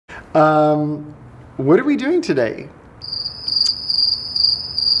What are we doing today?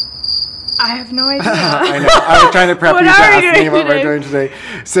 I have no idea. I know. I was trying to prep you to ask me what we're doing today.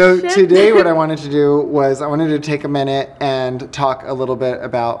 So today what I wanted to do was I wanted to take a minute and talk a little bit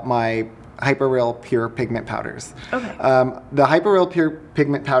about my HYPERREAL Pure Pigment Powders. Okay. The HYPERREAL Pure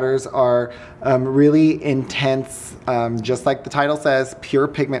Pigment Powders are really intense, just like the title says, pure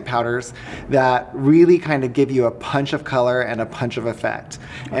pigment powders that really kind of give you a punch of color and a punch of effect.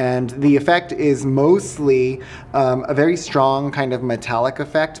 And the effect is mostly a very strong kind of metallic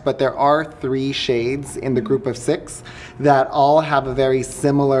effect, but there are 3 shades in the group of 6 that all have a very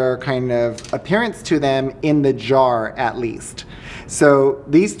similar kind of appearance to them in the jar at least. So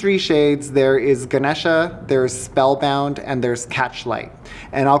these 3 shades, there is Ganesha, there's Spellbound, and there's Catchlight.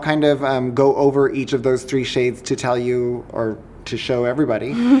 And I'll kind of go over each of those 3 shades to tell you, or to show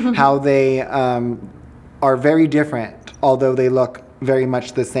everybody, how they are very different, although they look very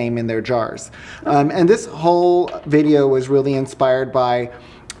much the same in their jars. And this whole video was really inspired by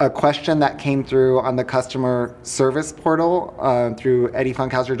a question that came through on the customer service portal through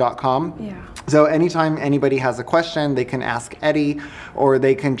EDDIEFUNKHOUSER.com. Yeah. So anytime anybody has a question, they can ask Eddie, or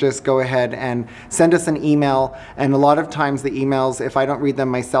they can just go ahead and send us an email. And a lot of times the emails, if I don't read them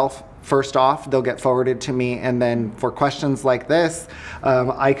myself, first off, they'll get forwarded to me. And then for questions like this,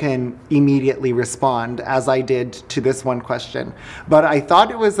 I can immediately respond, as I did to this one question. But I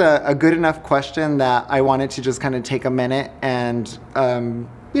thought it was a good enough question that I wanted to just kind of take a minute and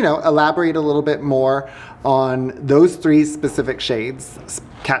you know, elaborate a little bit more on those 3 specific shades,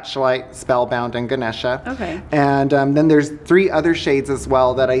 Catchlight, Spellbound, and Ganesha. Okay. And then there's 3 other shades as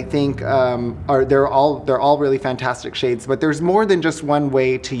well that I think they're all really fantastic shades, but there's more than just one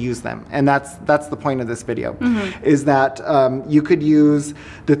way to use them. And that's the point of this video, is that you could use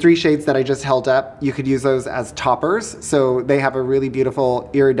the 3 shades that I just held up. You could use those as toppers. So they have a really beautiful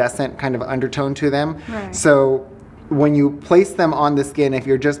iridescent kind of undertone to them. Right. So when you place them on the skin, if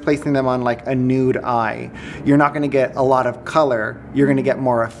you're just placing them on like a nude eye, you're not going to get a lot of color. You're going to get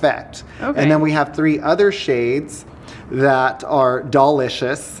more effect. Okay. And then we have 3 other shades that are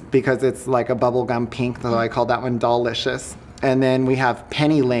Dollicious, because it's like a bubblegum pink, so I call that one Dollicious. And then we have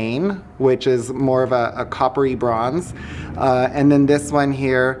Penny Lane, which is more of a coppery bronze. And then this one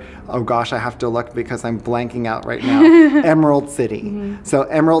here, oh gosh, I have to look because I'm blanking out right now. Emerald City. So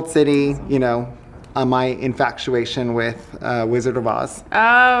Emerald City, you know, my infatuation with Wizard of Oz.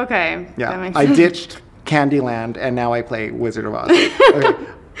 Oh, okay. Yeah, that makes I sense. ditched Candyland and now I play Wizard of Oz. Okay.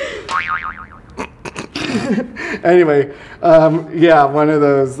 Anyway, yeah, one of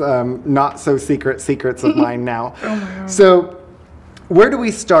those not so secret secrets of mine now. Oh my God. So where do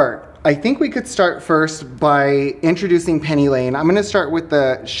we start? I think we could start first by introducing Penny Lane. I'm going to start with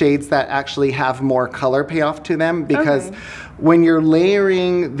the shades that actually have more color payoff to them, because when you're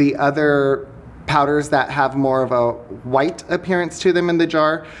layering the other powders that have more of a white appearance to them in the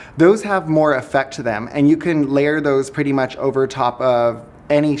jar, those have more effect to them, and you can layer those pretty much over top of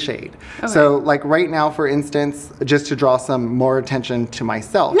any shade. Okay. So like right now, for instance, just to draw some more attention to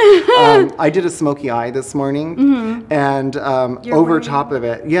myself, I did a smoky eye this morning, and over top of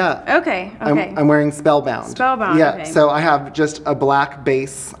it, Okay. I'm wearing Spellbound. Spellbound, yeah. okay. So I have just a black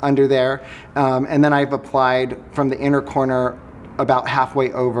base under there, and then I've applied from the inner corner about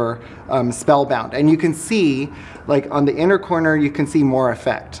halfway over Spellbound, and you can see like on the inner corner you can see more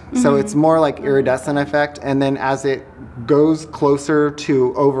effect. So it's more like iridescent effect, and then as it goes closer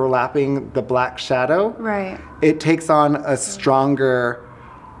to overlapping the black shadow, right, it takes on a stronger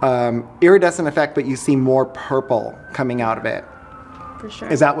iridescent effect, but you see more purple coming out of it. For sure.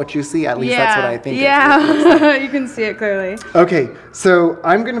 Is that what you see? At least that's what I think. Yeah, it looks like. you can see it clearly. Okay, so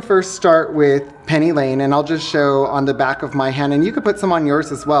I'm going to first start with Penny Lane, and I'll just show on the back of my hand, and you could put some on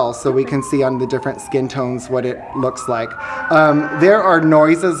yours as well, so we can see on the different skin tones what it looks like. There are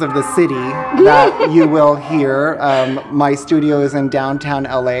noises of the city that you will hear. My studio is in downtown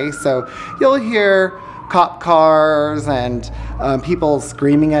LA, so you'll hear cop cars and people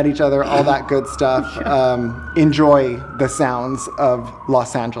screaming at each other, all that good stuff. Enjoy the sounds of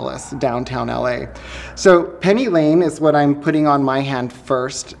Los Angeles, downtown LA. So Penny Lane is what I'm putting on my hand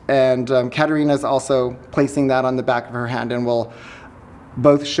first, and Katerina's also placing that on the back of her hand, and we'll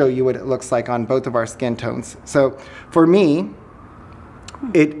both show you what it looks like on both of our skin tones. So for me,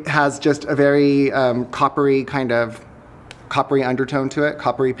 it has just a very coppery undertone to it,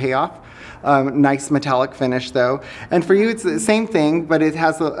 coppery payoff. Nice metallic finish though. And for you it's the same thing, but it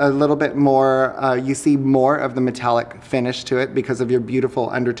has a little bit more, you see more of the metallic finish to it because of your beautiful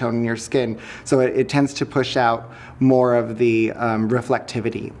undertone in your skin. So it tends to push out more of the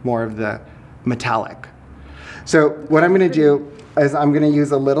reflectivity, more of the metallic. So what I'm going to do is I'm going to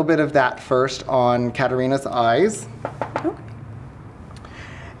use a little bit of that first on Katarina's eyes. Okay.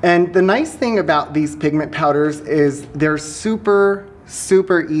 And the nice thing about these pigment powders is they're super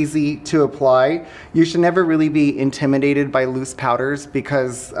easy to apply. You should never really be intimidated by loose powders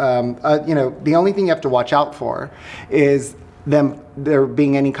because, you know, the only thing you have to watch out for is there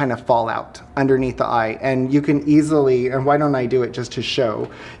being any kind of fallout underneath the eye. And you can easily, and why don't I do it just to show,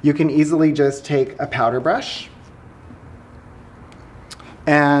 you can easily just take a powder brush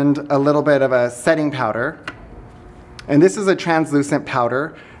and a little bit of a setting powder. And this is a translucent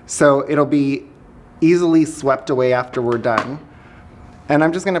powder, so it'll be easily swept away after we're done. And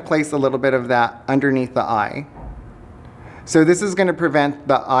I'm just going to place a little bit of that underneath the eye. So this is going to prevent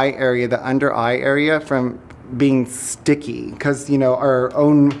the eye area, the under eye area, from being sticky, because, you know, our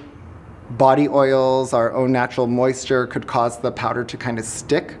own body oils, our own natural moisture could cause the powder to kind of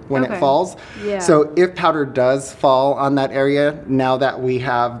stick when it falls. Yeah. So if powder does fall on that area, now that we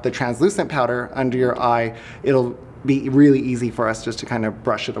have the translucent powder under your eye, it'll be really easy for us just to kind of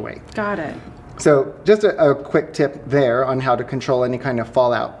brush it away. Got it. So just a quick tip there on how to control any kind of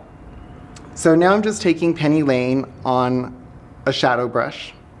fallout. So now I'm just taking Penny Lane on a shadow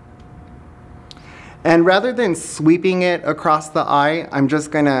brush. And rather than sweeping it across the eye, I'm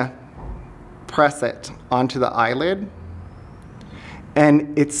just gonna press it onto the eyelid.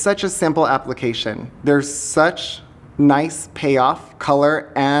 And it's such a simple application. There's such nice payoff,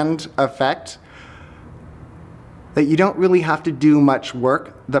 color and effect, that you don't really have to do much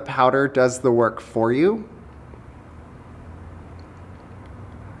work. The powder does the work for you.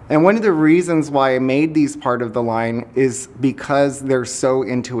 And one of the reasons why I made these part of the line is because they're so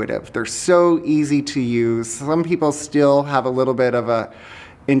intuitive. They're so easy to use. Some people still have a little bit of a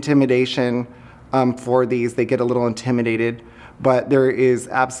intimidation for these. They get a little intimidated, but there is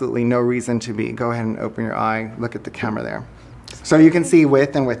absolutely no reason to be. Go ahead and open your eye. Look at the camera there. So you can see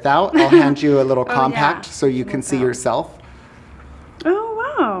with and without. I'll hand you a little compact so you can see yourself.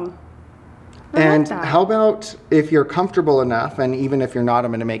 Oh, wow. And how about if you're comfortable enough, and even if you're not,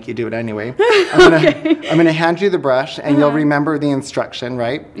 I'm going to make you do it anyway. I'm going to hand you the brush, and you'll remember the instruction,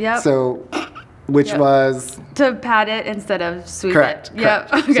 right? Yep. So, which was? To pat it instead of sweep correct, it. Yep.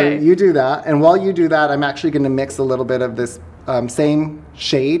 Correct. Okay. So you do that, and while you do that, I'm actually going to mix a little bit of this same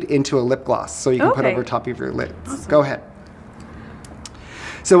shade into a lip gloss, so you can put over top of your lids. Awesome. Go ahead.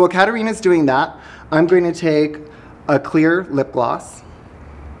 So while Katarina's doing that, I'm going to take a clear lip gloss,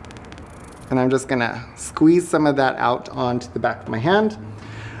 and I'm just gonna squeeze some of that out onto the back of my hand.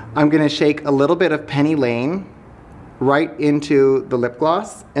 I'm gonna shake a little bit of Penny Lane right into the lip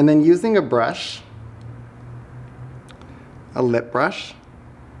gloss, and then using a brush, a lip brush,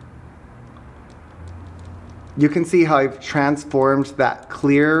 you can see how I've transformed that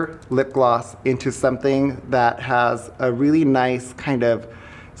clear lip gloss into something that has a really nice kind of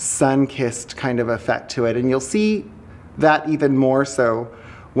sun-kissed kind of effect to it. And you'll see that even more so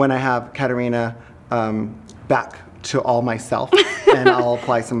when I have Katarina back to all myself, and I'll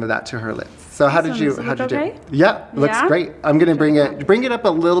apply some of that to her lips. So how did you do? Yeah, looks great. I'm gonna bring it up a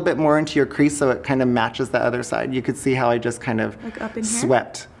little bit more into your crease so it kind of matches the other side. You could see how I just kind of like up in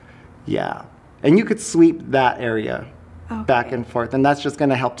swept. Yeah, and you could sweep that area back and forth, and that's just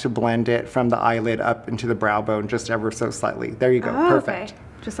gonna help to blend it from the eyelid up into the brow bone just ever so slightly. There you go, perfect. Okay.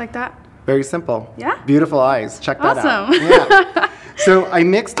 Just like that? Very simple. Yeah. Beautiful eyes. Check that out. Awesome. Yeah. So I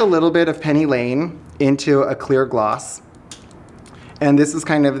mixed a little bit of Penny Lane into a clear gloss. And this is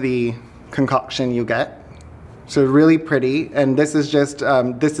kind of the concoction you get. So really pretty. And this is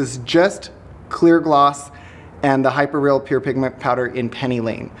just clear gloss and the HYPERREAL Pure Pigment Powder in Penny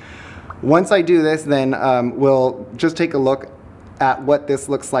Lane. Once I do this, then we'll just take a look at what this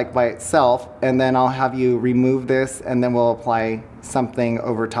looks like by itself, and then I'll have you remove this, and then we'll apply something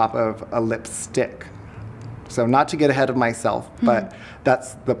over top of a lipstick. So not to get ahead of myself, but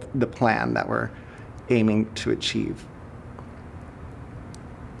that's the plan that we're aiming to achieve.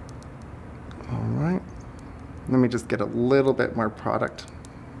 All right, let me just get a little bit more product.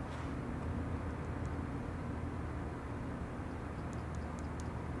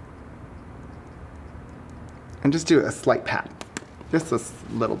 And just do a slight pat. Just a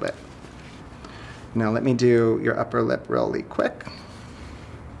little bit. Now let me do your upper lip really quick.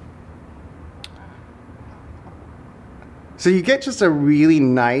 So you get just a really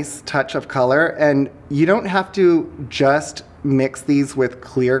nice touch of color, and you don't have to just mix these with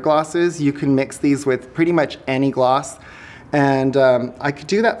clear glosses. You can mix these with pretty much any gloss. And I could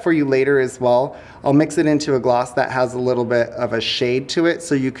do that for you later as well. I'll mix it into a gloss that has a little bit of a shade to it,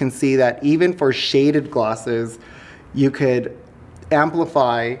 so you can see that even for shaded glosses, you could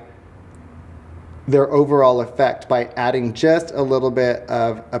amplify their overall effect by adding just a little bit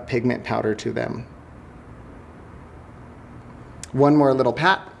of a pigment powder to them. One more little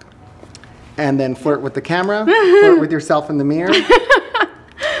pat, and then flirt with the camera, flirt with yourself in the mirror.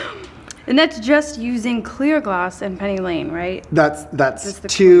 And that's just using clear gloss and Penny Lane, right? That's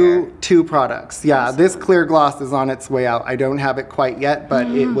two products. Yeah, this clear gloss is on its way out. I don't have it quite yet, but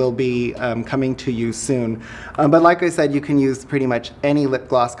it will be coming to you soon. But like I said, you can use pretty much any lip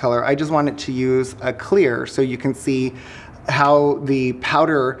gloss color. I just wanted to use a clear so you can see how the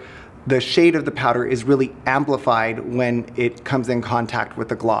powder, the shade of the powder is really amplified when it comes in contact with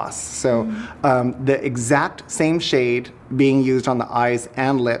the gloss. So the exact same shade being used on the eyes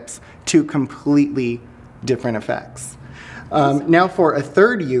and lips, two completely different effects. Now for a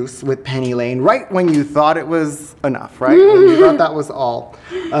third use with Penny Lane, right when you thought it was enough, right? When you thought that was all,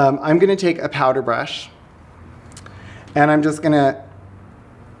 I'm gonna take a powder brush and I'm just gonna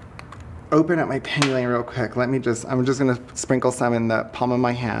open up my Penny Lane real quick. I'm just gonna sprinkle some in the palm of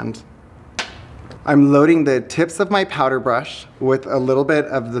my hand. I'm loading the tips of my powder brush with a little bit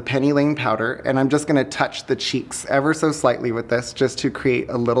of the Penny Lane powder, and I'm just gonna touch the cheeks ever so slightly with this just to create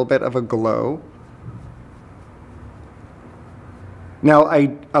a little bit of a glow. Now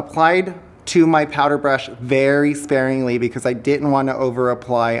I applied to my powder brush very sparingly because I didn't want to over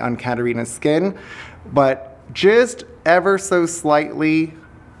apply on Katarina's skin, but just ever so slightly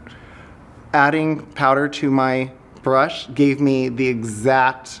adding powder to my brush gave me the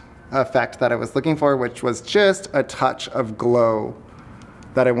exact effect that I was looking for, which was just a touch of glow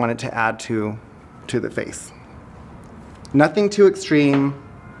that I wanted to add to the face. Nothing too extreme.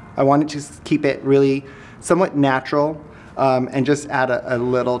 I wanted to keep it really somewhat natural and just add a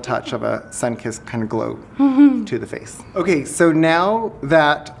little touch of a sun-kissed kind of glow to the face. Okay, so now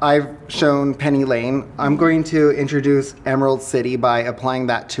that I've shown Penny Lane, I'm going to introduce Emerald City by applying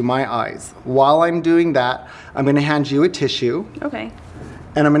that to my eyes. While I'm doing that, I'm gonna hand you a tissue. Okay.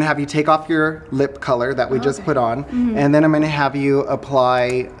 And I'm gonna have you take off your lip color that we just put on, and then I'm gonna have you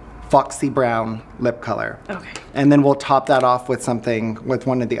apply Foxy Brown lip color. Okay. And then we'll top that off with something, with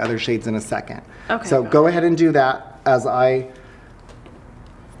one of the other shades in a second. Okay. So go ahead and do that as I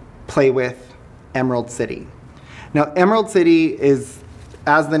play with Emerald City. Now Emerald City is,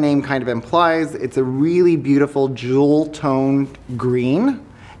 as the name kind of implies, it's a really beautiful jewel toned green.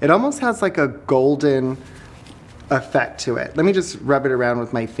 It almost has like a golden effect to it. Let me just rub it around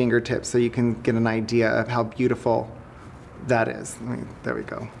with my fingertips so you can get an idea of how beautiful that is. There we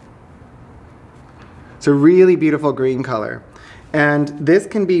go. It's a really beautiful green color. And this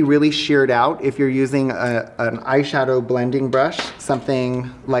can be really sheared out if you're using an eyeshadow blending brush, something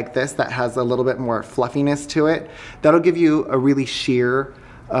like this that has a little bit more fluffiness to it. That'll give you a really sheer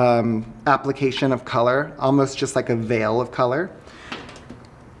application of color, almost just like a veil of color.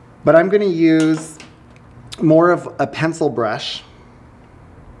 But I'm gonna use more of a pencil brush,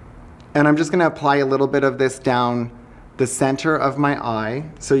 and I'm just gonna apply a little bit of this down the center of my eye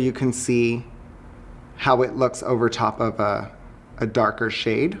so you can see how it looks over top of a darker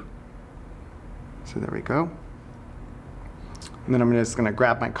shade. So there we go. And then I'm just gonna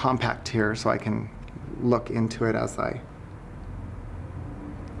grab my compact here so I can look into it as I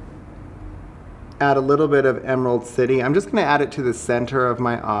add a little bit of Emerald City. I'm just gonna add it to the center of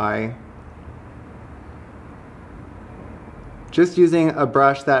my eye. Just using a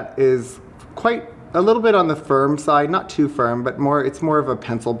brush that is quite a little bit on the firm side, not too firm, but it's more of a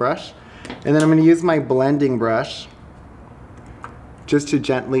pencil brush. And then I'm gonna use my blending brush just to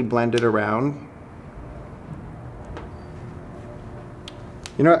gently blend it around.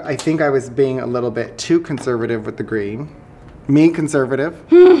 You know what, I think I was being a little bit too conservative with the green. Me conservative.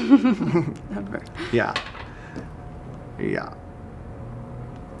 Yeah. Yeah.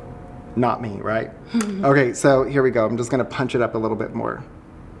 Not me, right? Okay, so here we go. I'm just gonna punch it up a little bit more.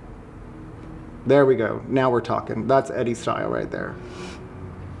 There we go. Now we're talking. That's Eddie style right there.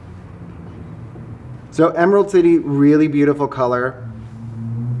 So Emerald City, really beautiful color.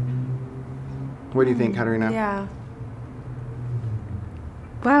 What do you think, Katarina? Yeah.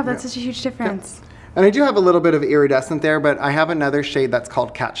 Wow, that's such a huge difference. Yeah. And I do have a little bit of iridescent there, but I have another shade that's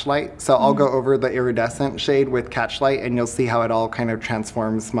called Catchlight. So I'll go over the iridescent shade with Catchlight, and you'll see how it all kind of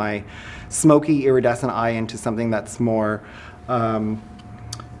transforms my smoky iridescent eye into something that's more, you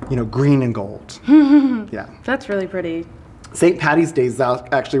know, green and gold. Yeah. That's really pretty. St. Patty's Day is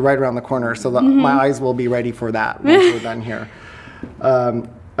actually right around the corner, so my eyes will be ready for that once we're done here.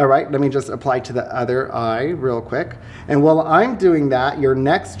 All right, let me just apply to the other eye real quick. And while I'm doing that, your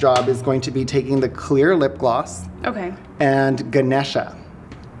next job is going to be taking the clear lip gloss Okay. and Ganesha.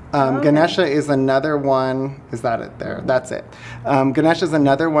 Ganesha is another one. Is that it there? That's it. Ganesha is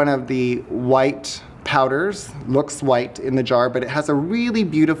another one of the white powders. Looks white in the jar, but it has a really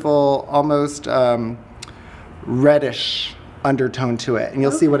beautiful, almost reddish undertone to it. And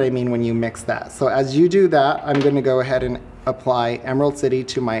you'll see what I mean when you mix that. So as you do that, I'm going to go ahead and apply Emerald City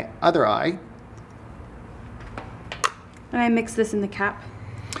to my other eye. And I mix this in the cap?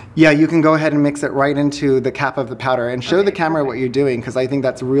 Yeah, you can go ahead and mix it right into the cap of the powder and show the camera what you're doing, because I think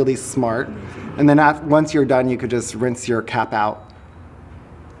that's really smart. And then once you're done, you could just rinse your cap out.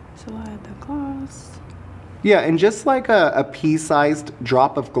 So I'll add the gloss. Yeah, and just like a pea-sized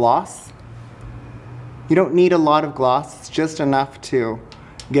drop of gloss. You don't need a lot of gloss, it's just enough to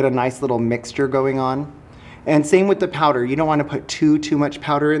get a nice little mixture going on. And same with the powder, you don't want to put too much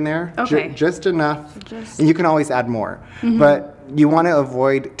powder in there. Okay. Just enough, and you can always add more. But you want to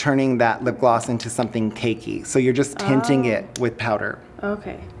avoid turning that lip gloss into something cakey, so you're just tinting it with powder.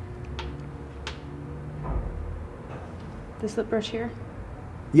 Okay. This lip brush here?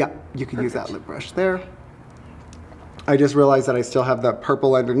 Yeah, you can use that lip brush there. I just realized that I still have the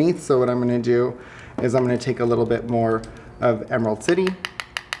purple underneath, so what I'm going to do is I'm going to take a little bit more of Emerald City,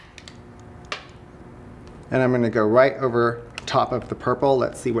 and I'm going to go right over top of the purple.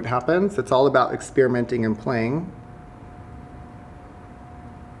 Let's see what happens. It's all about experimenting and playing.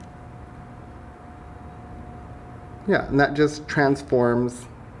 Yeah, and that just transforms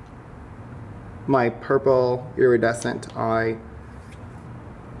my purple iridescent eye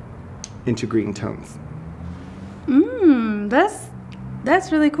into green tones.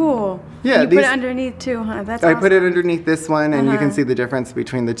 That's really cool. Yeah, you put it underneath too, huh? That's awesome. I put it underneath this one, and you can see the difference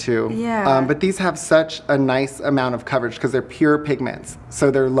between the two. Yeah. But these have such a nice amount of coverage because they're pure pigments,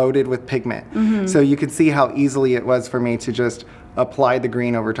 so they're loaded with pigment. So you can see how easily it was for me to just apply the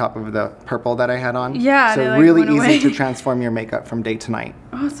green over top of the purple that I had on. Yeah. So really easy to transform your makeup from day to night.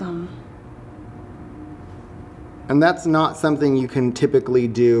 Awesome. And that's not something you can typically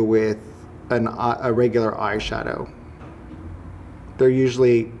do with a regular eyeshadow. They're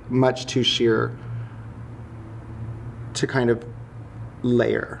usually much too sheer to kind of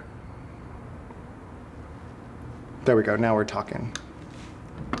layer. There we go, now we're talking.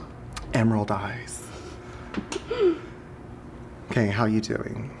 Emerald eyes. Okay, how you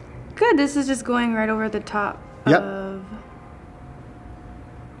doing? Good, this is just going right over the top of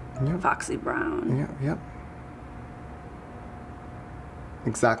Foxy Brown. Yep.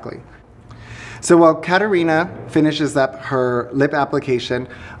 Exactly. So while Katerina finishes up her lip application,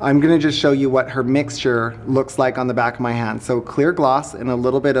 I'm going to just show you what her mixture looks like on the back of my hand. So clear gloss and a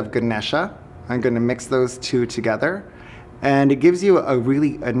little bit of Ganesha. I'm going to mix those two together. And it gives you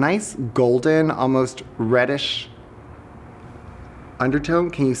a nice golden, almost reddish undertone.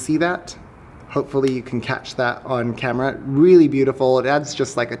 Can you see that? Hopefully you can catch that on camera. Really beautiful. It adds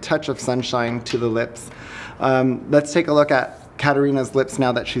just like a touch of sunshine to the lips. Let's take a look at Katerina's lips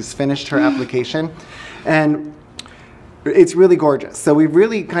now that she's finished her application, and it's really gorgeous. So we've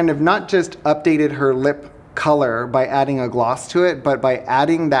really kind of not just updated her lip color by adding a gloss to it, but by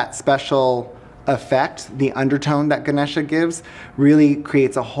adding that special effect, the undertone that Ganesha gives, really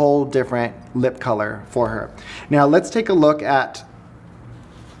creates a whole different lip color for her. Now let's take a look at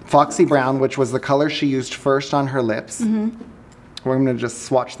Foxy Brown, which was the color she used first on her lips. We're going to just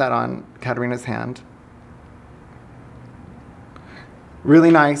swatch that on Katerina's hand.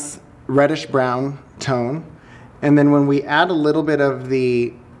 Really nice reddish brown tone. And then when we add a little bit of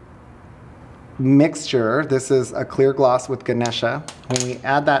the mixture, this is a clear gloss with Ganesha. When we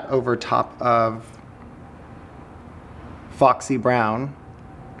add that over top of Foxy Brown,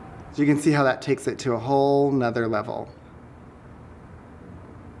 you can see how that takes it to a whole nother level.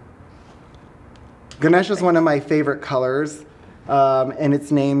 Ganesha is one of my favorite colors. And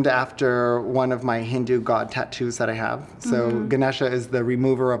it's named after one of my Hindu god tattoos that I have. So Ganesha is the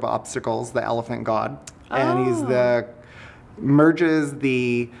remover of obstacles, the elephant god. And he's merges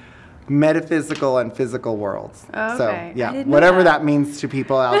the metaphysical and physical worlds. So yeah, whatever that means to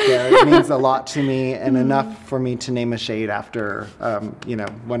people out there, it means a lot to me, and enough for me to name a shade after, you know,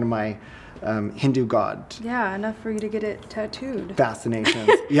 one of my Hindu god. Yeah, enough for you to get it tattooed. Fascinations.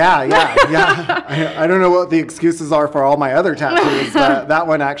 Yeah. I don't know what the excuses are for all my other tattoos, but that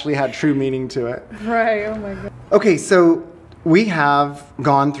one actually had true meaning to it. Right, oh my god. Okay, so we have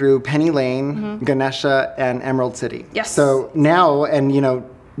gone through Penny Lane, Ganesha, and Emerald City. Yes. So now, and you know,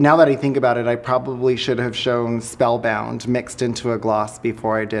 now that I think about it, I probably should have shown Spellbound mixed into a gloss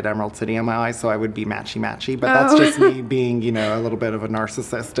before I did Emerald City on my eyes, so I would be matchy-matchy. But that's just me being, you know, a little bit of a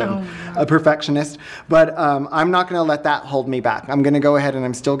narcissist and a perfectionist. But I'm not going to let that hold me back. I'm going to go ahead and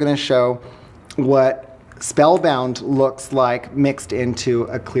I'm still going to show what Spellbound looks like mixed into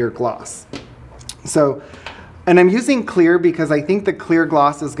a clear gloss. So, and I'm using clear because I think the clear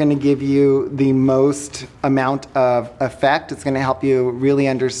gloss is going to give you the most amount of effect. It's going to help you really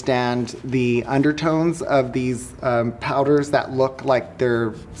understand the undertones of these powders that look like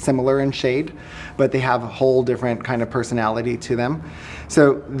they're similar in shade, but they have a whole different kind of personality to them.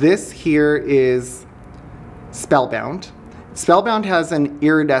 So this here is Spellbound. Spellbound has an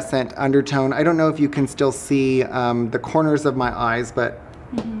iridescent undertone. I don't know if you can still see the corners of my eyes, but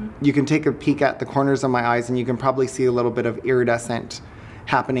you can take a peek at the corners of my eyes and you can probably see a little bit of iridescent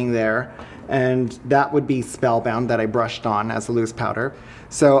happening there. And that would be Spellbound that I brushed on as a loose powder.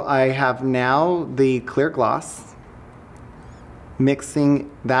 So I have now the clear gloss, mixing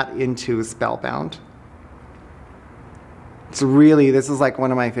that into Spellbound. It's really, this is like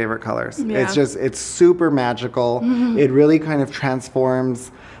one of my favorite colors. Yeah. It's super magical. It really kind of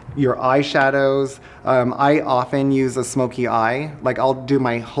transforms your eyeshadows. I often use a smoky eye. Like I'll do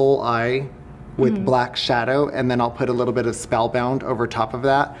my whole eye with black shadow and then I'll put a little bit of Spellbound over top of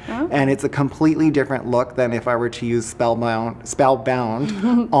that. Oh. And it's a completely different look than if I were to use Spellbound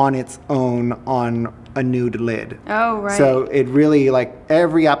on its own on a nude lid. Oh, right. So it really, like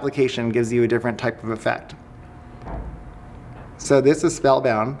every application gives you a different type of effect. So this is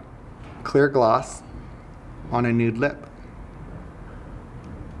Spellbound, clear gloss on a nude lip.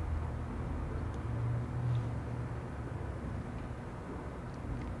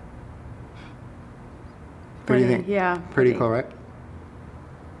 What do you think? Yeah. Pretty cool, right?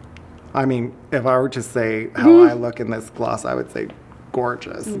 I mean, if I were to say how I look in this gloss, I would say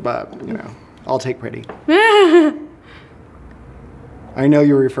gorgeous, but you know, I'll take pretty. I know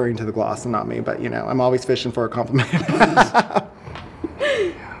you're referring to the gloss and not me, but you know, I'm always fishing for a compliment.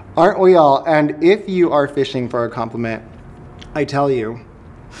 Aren't we all? And if you are fishing for a compliment, I tell you,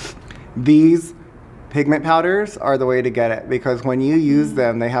 these pigment powders are the way to get it, because when you use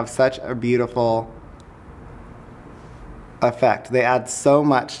them, they have such a beautiful effect. They add so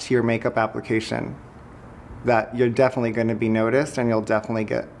much to your makeup application that you're definitely going to be noticed and you'll definitely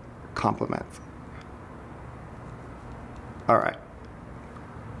get compliments. All right.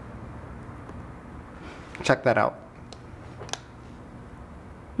 Check that out.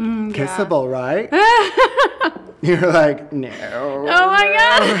 Kissable, right? You're like, no. Oh my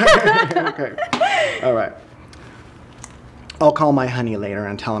God. Okay. All right. I'll call my honey later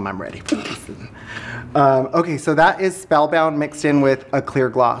and tell him I'm ready for this. Okay, so that is Spellbound mixed in with a clear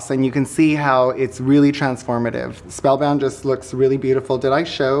gloss, and you can see how it's really transformative. Spellbound just looks really beautiful. Did I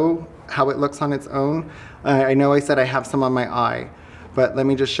show how it looks on its own? I know I said I have some on my eye, but let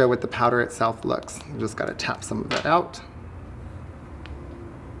me just show what the powder itself looks. I just gotta tap some of that out.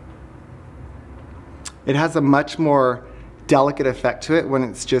 It has a much more delicate effect to it when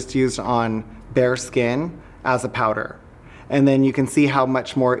it's just used on bare skin as a powder. And then you can see how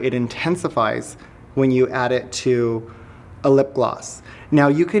much more it intensifies when you add it to a lip gloss. Now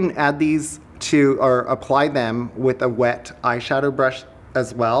you can add these to, or apply them with a wet eyeshadow brush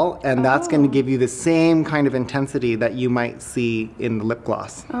as well, and that's going to give you the same kind of intensity that you might see in the lip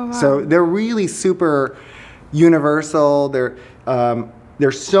gloss. Oh, wow. So they're really super universal.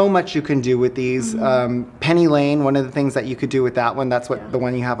 There's so much you can do with these. Penny Lane, one of the things that you could do with that one, that's what the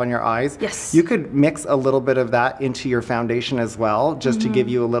one you have on your eyes. Yes. You could mix a little bit of that into your foundation as well, just to give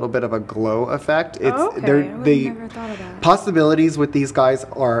you a little bit of a glow effect. It's, okay. Never thought of that. Possibilities with these guys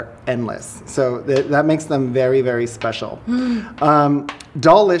are endless. So that makes them very, very special.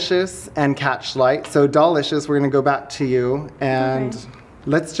 Dollicious and Catchlight. So Dollicious, we're gonna go back to you and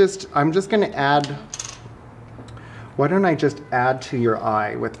I'm just gonna add, why don't I just add to your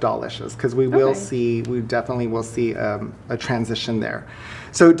eye with Dollicious? Because we will see, we definitely will see a transition there.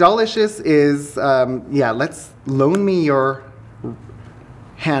 So Dollicious is, let's loan me your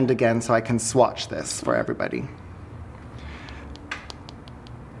hand again so I can swatch this for everybody.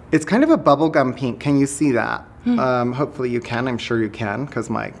 It's kind of a bubblegum pink. Can you see that? Hopefully you can. I'm sure you can, because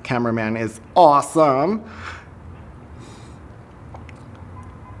my cameraman is awesome.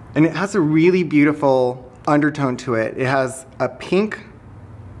 And it has a really beautiful undertone to it. It has a pink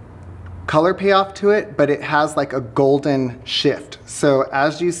color payoff to it, but it has like a golden shift. So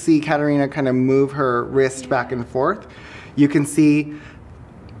as you see Katarina kind of move her wrist back and forth, you can see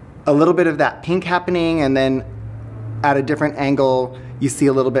a little bit of that pink happening, and then at a different angle, you see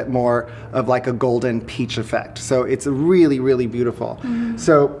a little bit more of like a golden peach effect. So it's really, really beautiful.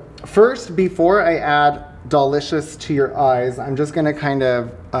 So first, before I add Dollicious to your eyes, I'm just gonna kind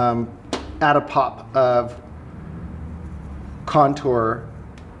of add a pop of contour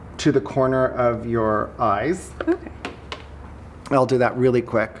to the corner of your eyes. Okay. I'll do that really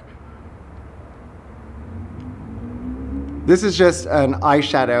quick. This is just an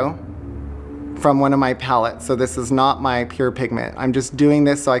eyeshadow from one of my palettes, so this is not my pure pigment. I'm just doing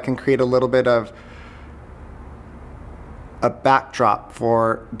this so I can create a little bit of a backdrop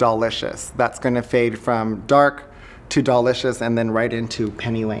for Dollicious. That's going to fade from dark to Dollicious and then right into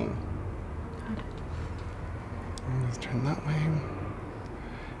Penny Lane. Let's turn that way. And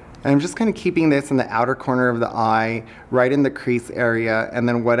I'm just kind of keeping this in the outer corner of the eye, right in the crease area, and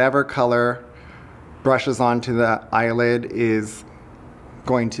then whatever color brushes onto the eyelid is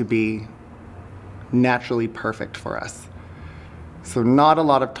going to be naturally perfect for us. So not a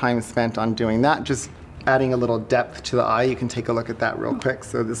lot of time spent on doing that, just adding a little depth to the eye. You can take a look at that real quick.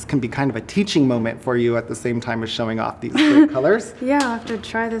 So this can be kind of a teaching moment for you at the same time as showing off these great colors. Yeah, I'll have to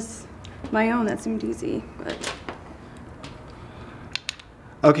try this my own. That seemed easy. But...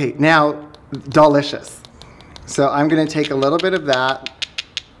 Okay, now Dollicious. So I'm going to take a little bit of that.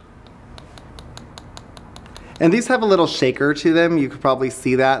 And these have a little shaker to them. You could probably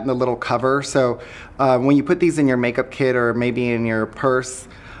see that in the little cover. So when you put these in your makeup kit or maybe in your purse,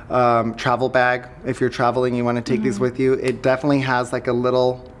 travel bag, if you're traveling, you want to take these with you, it definitely has like a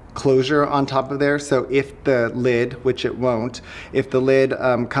little closure on top of there. So if the lid, which it won't, if the lid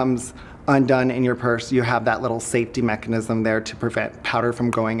comes undone in your purse, you have that little safety mechanism there to prevent powder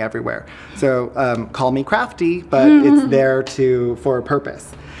from going everywhere. So call me crafty, but it's there for a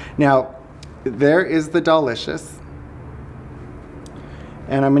purpose. Now, there is the Dollicious,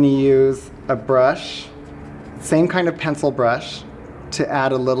 and I'm going to use a brush, same kind of pencil brush, to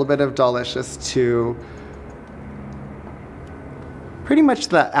add a little bit of Dollicious to pretty much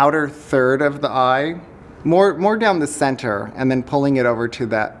the outer third of the eye, more down the center, and then pulling it over to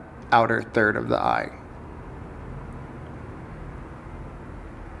that outer third of the eye.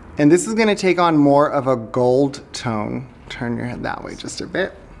 And this is going to take on more of a gold tone. Turn your head that way just a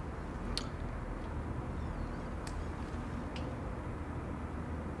bit.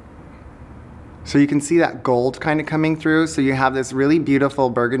 So you can see that gold kind of coming through. So you have this really beautiful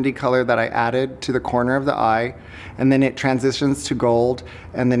burgundy color that I added to the corner of the eye, and then it transitions to gold,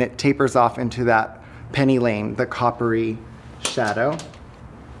 and then it tapers off into that Penny Lane, the coppery shadow.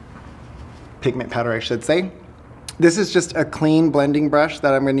 Pigment powder, I should say. This is just a clean blending brush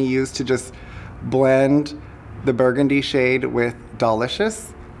that I'm going to use to just blend the burgundy shade with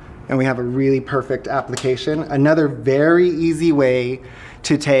Dollicious. And we have a really perfect application. Another very easy way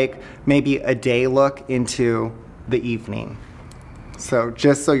to take maybe a day look into the evening. So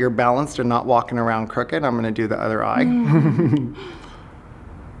just so you're balanced and not walking around crooked, I'm gonna do the other eye.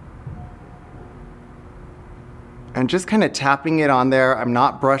 And just kind of tapping it on there. I'm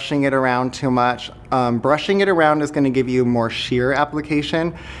not brushing it around too much. Brushing it around is going to give you more sheer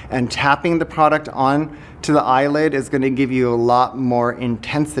application, and tapping the product on to the eyelid is going to give you a lot more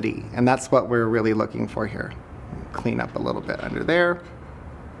intensity, and that's what we're really looking for here. Clean up a little bit under there.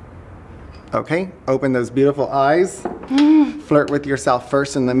 Okay, open those beautiful eyes. Flirt with yourself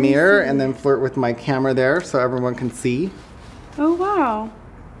first in the mirror, and then flirt with my camera there so everyone can see. Oh, wow.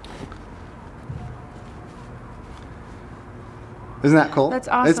 Isn't that cool? That's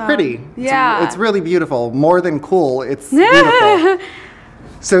awesome. It's pretty. Yeah. It's really beautiful. More than cool, it's beautiful.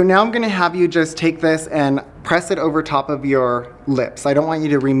 So now I'm going to have you just take this and press it over top of your lips. I don't want you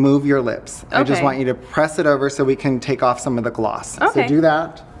to remove your lips. Okay. I just want you to press it over so we can take off some of the gloss. Okay. So do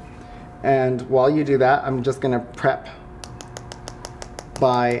that. And while you do that, I'm just going to prep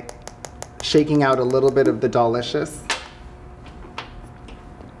by shaking out a little bit of the Dollicious.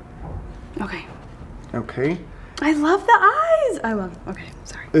 Okay. Okay. I love the eyes. I love. Okay,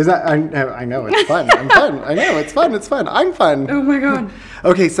 sorry. Is that? I know it's fun. I'm fun. I know it's fun. It's fun. I'm fun. Oh my god.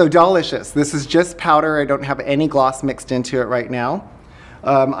 Okay, so Dollicious. This is just powder. I don't have any gloss mixed into it right now.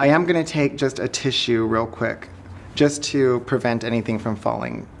 I am going to take just a tissue real quick, just to prevent anything from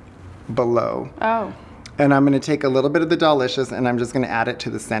falling below. Oh. And I'm going to take a little bit of the Dollicious, and I'm just going to add it to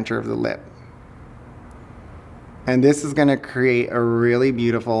the center of the lip. And this is going to create a really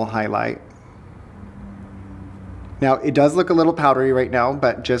beautiful highlight. Now, it does look a little powdery right now,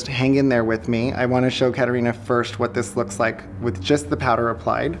 but just hang in there with me. I want to show Katerina first what this looks like with just the powder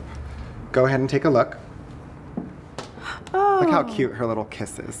applied. Go ahead and take a look. Oh. Look how cute her little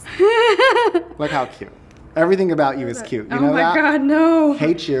kiss is. Look how cute. Everything about you is cute. You know that? Oh my god, no.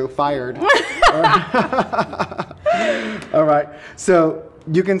 Hate you. Fired. All right. So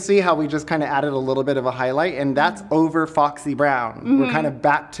you can see how we just kind of added a little bit of a highlight, and that's over Foxy Brown. We're kind of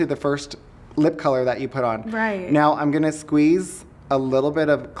back to the first lip color that you put on. Right. Now I'm going to squeeze a little bit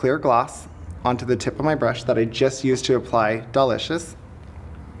of clear gloss onto the tip of my brush that I just used to apply Dollicious.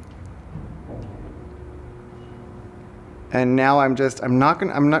 And now I'm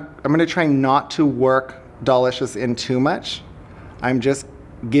going to try not to work Dollicious in too much. I'm just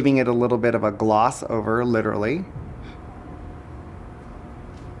giving it a little bit of a gloss over, literally.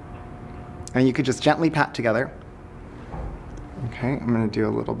 And you could just gently pat together. Okay, I'm going to do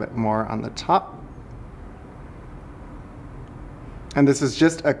a little bit more on the top. And this is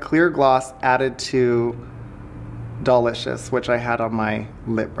just a clear gloss added to Dollicious, which I had on my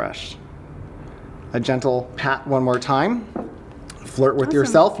lip brush. A gentle pat one more time. Flirt with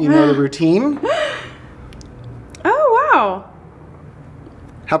yourself, you know the routine. Oh, wow.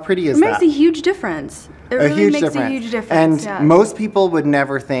 How pretty is It that? makes a huge difference. It really makes a huge difference. And most people would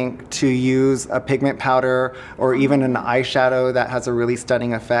never think to use a pigment powder or even an eyeshadow that has a really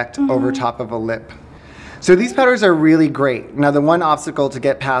stunning effect over top of a lip. So these powders are really great. Now the one obstacle to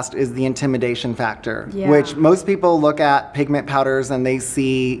get past is the intimidation factor, which most people look at pigment powders and they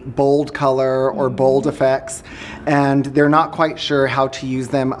see bold color or bold effects, and they're not quite sure how to use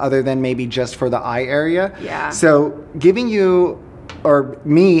them other than maybe just for the eye area. So giving you, or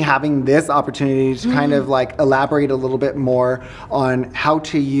me having this opportunity to kind of like elaborate a little bit more on how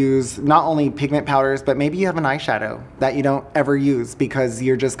to use not only pigment powders, but maybe you have an eyeshadow that you don't ever use because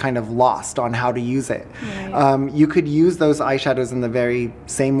you're just kind of lost on how to use it. You could use those eyeshadows in the very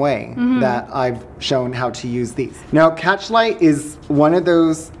same way that I've shown how to use these. Now, Catchlight is one of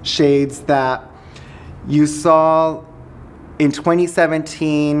those shades that you saw in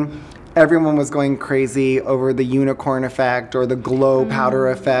 2017. Everyone was going crazy over the unicorn effect or the glow powder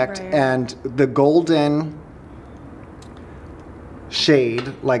effect, and the golden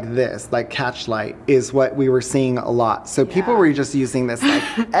shade like this, like Catchlight, is what we were seeing a lot. So people were just using this like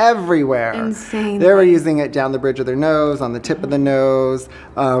everywhere. Insane. They were using it down the bridge of their nose, on the tip of the nose,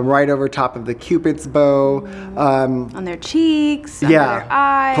 right over top of the Cupid's bow. On their cheeks, under their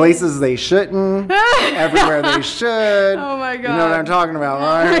eyes. Places they shouldn't, everywhere they should. Oh my God. You know what I'm talking about,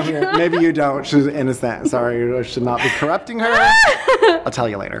 right? Maybe you don't. She's innocent. Sorry, I should not be corrupting her. I'll tell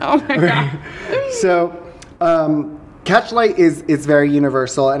you later. Oh my God. So, Catchlight is very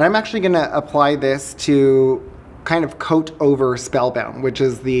universal, and I'm actually going to apply this to kind of coat over Spellbound, which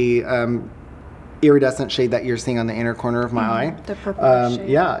is the iridescent shade that you're seeing on the inner corner of my eye. The purple shade.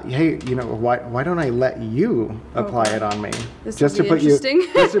 Yeah. Hey, you know, why don't I let you apply it on me? This just will to be put you, interesting.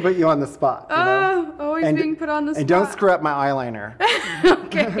 just to put you on the spot. You know? Always being put on the spot. And don't screw up my eyeliner.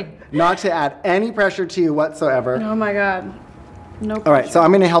 Okay. Not to add any pressure to you whatsoever. Oh my God. No pressure. All right, so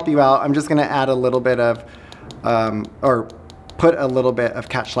I'm going to help you out. I'm just going to add a little bit of or put a little bit of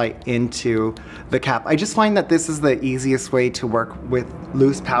Catchlight into the cap. I just find that this is the easiest way to work with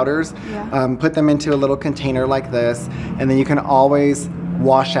loose powders. Put them into a little container like this, and then you can always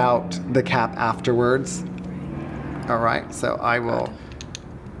wash out the cap afterwards. All right, so I will.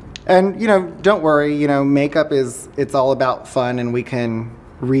 And you know, don't worry, you know, makeup it's all about fun, and we can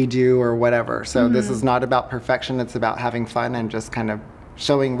redo or whatever. So this is not about perfection, it's about having fun and just kind of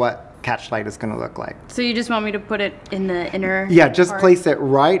showing what Catchlight is going to look like. So you just want me to put it in the inner just place it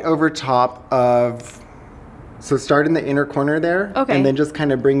right over top of, so start in the inner corner there, and then just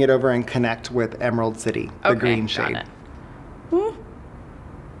kind of bring it over and connect with Emerald City, the green shade. Got it.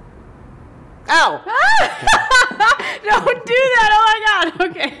 Ow! Don't do that, oh my God,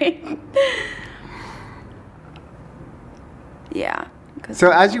 okay. Yeah.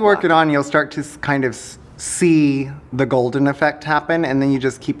 So as you work it on, you'll start to kind of see the golden effect happen, and then you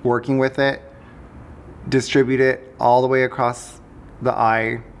just keep working with it, distribute it all the way across the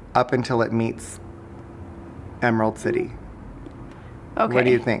eye up until it meets Emerald City. Okay. What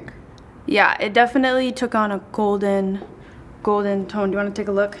do you think? Yeah, it definitely took on a golden tone. Do you want to take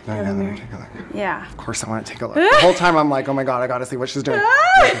a look? Oh, yeah, let me take a look. Yeah. Of course I want to take a look. The whole time I'm like, oh my God, I got to see what she's doing.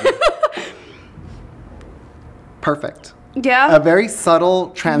 Perfect. Yeah. A very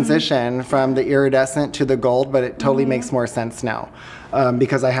subtle transition from the iridescent to the gold, but it totally makes more sense now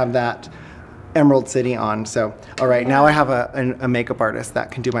because I have that Emerald City on. So, all right, now I have a makeup artist that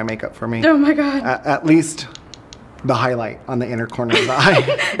can do my makeup for me. Oh my God. At least the highlight on the inner corner of the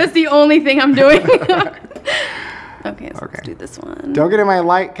eye. That's the only thing I'm doing. Okay, so let's do this one. Don't get in my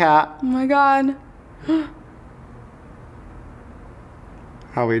light, Cat. Oh my God.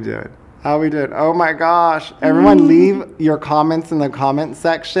 How we doing? How we did. Oh my gosh. Everyone leave your comments in the comment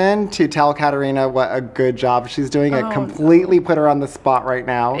section to tell Katarina what a good job she's doing. I completely put her on the spot right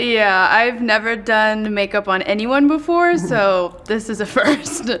now. Yeah, I've never done makeup on anyone before, so this is a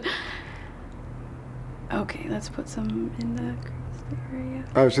first. Okay, let's put some in the crease area.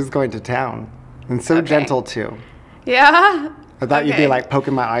 Oh, she's going to town. And so gentle too. Yeah? I thought you'd be like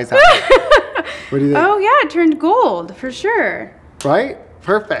poking my eyes out. What do you think? Oh yeah, it turned gold for sure. Right?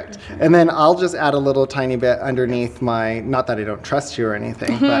 Perfect. And then I'll just add a little tiny bit underneath my, not that I don't trust you or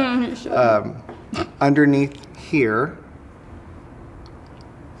anything, but underneath here.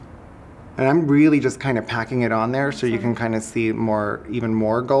 And I'm really just kind of packing it on there so you can kind of see more, even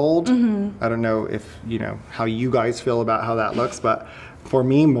more gold. I don't know if, you know, how you guys feel about how that looks, but for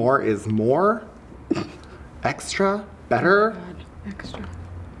me, more is more. Extra, better. Oh God, extra.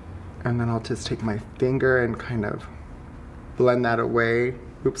 And then I'll just take my finger and kind of blend that away.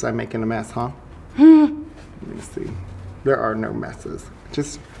 Oops, I'm making a mess, huh? Let me see. There are no messes.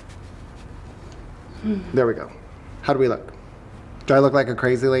 Just, there we go. How do we look? Do I look like a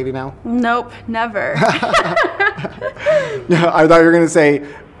crazy lady now? Nope, never. No, I thought you were gonna say,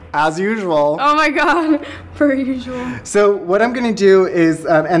 as usual. Oh my God, per usual. So what I'm gonna do is,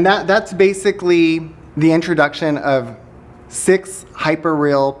 and that's basically the introduction of 6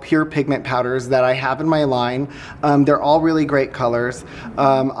 HYPERREAL pure pigment powders that I have in my line. They're all really great colors.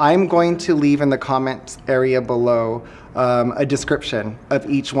 I'm going to leave in the comments area below a description of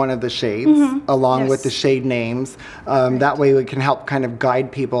each one of the shades along with the shade names. That way we can help kind of guide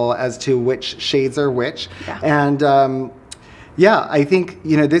people as to which shades are which. And yeah, I think,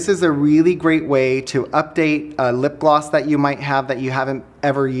 you know, this is a really great way to update a lip gloss that you might have that you haven't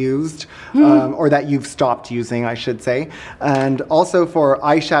ever used, or that you've stopped using, I should say. And also for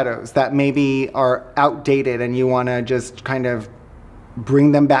eyeshadows that maybe are outdated and you want to just kind of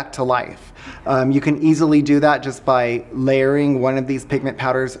bring them back to life. You can easily do that just by layering one of these pigment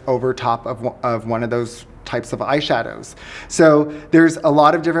powders over top of one of those types of eyeshadows. So there's a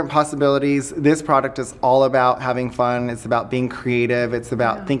lot of different possibilities. This product is all about having fun. It's about being creative. It's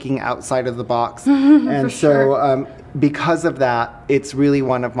about thinking outside of the box. And so because of that, it's really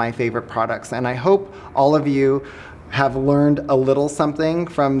one of my favorite products. And I hope all of you have learned a little something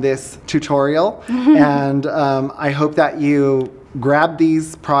from this tutorial. And I hope that you grab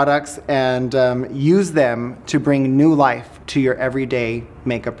these products and use them to bring new life to your everyday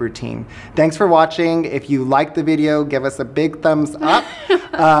makeup routine. Thanks for watching. If you liked the video, give us a big thumbs up.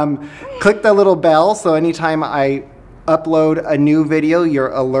 Click the little bell so anytime I upload a new video,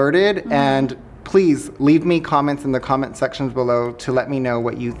 you're alerted. And please leave me comments in the comment sections below to let me know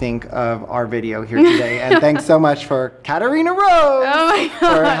what you think of our video here today. And thanks so much for Katarina Rose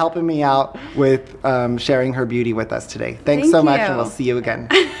for helping me out with sharing her beauty with us today. Thanks so much, and we'll see you again.